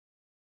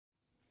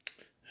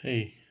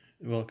Hey,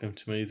 welcome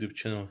to my YouTube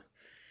channel.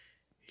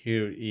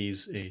 Here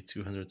is a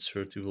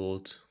 230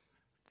 volt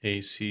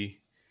AC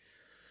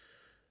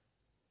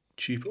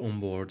cheap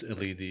onboard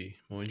LED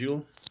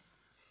module.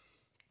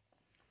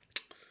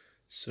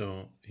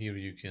 So here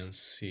you can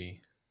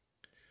see,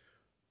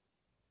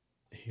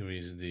 here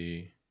is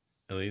the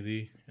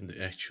LED and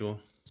the actual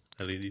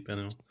LED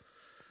panel,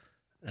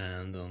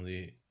 and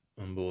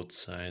on both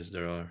sides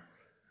there are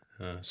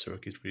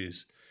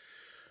circuitries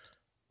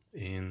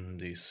in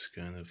this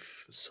kind of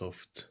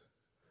soft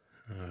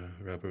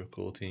rubber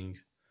coating,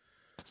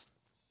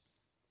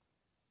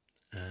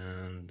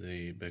 and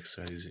the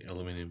backside is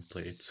aluminum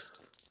plate.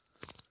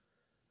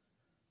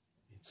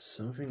 It's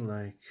something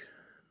like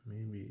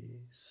maybe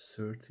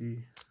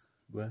 30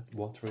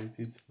 watt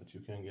rated, but you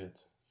can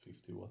get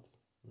 50 watt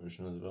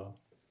version as well.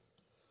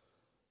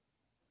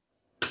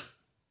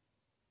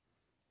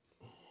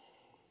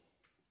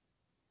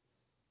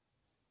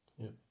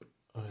 Yep,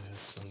 I had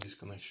some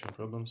disconnection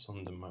problems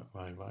on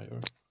my wire.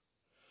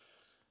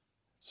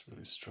 It's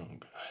really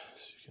strong,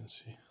 as you can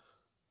see.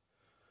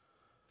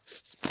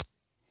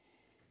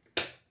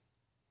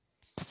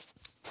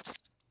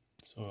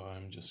 So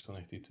I'm just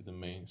connected to the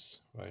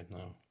mains right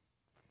now.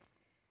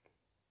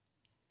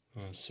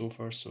 So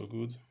far so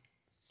good,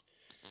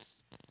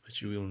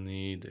 but you will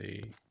need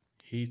a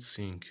heat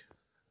sink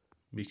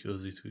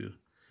because it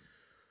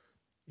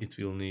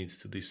will need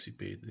to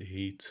dissipate the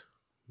heat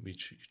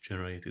which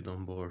generated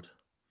on board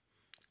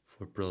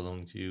for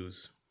prolonged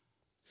use.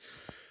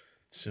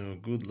 So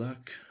good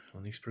luck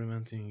on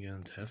experimenting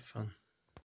and have fun.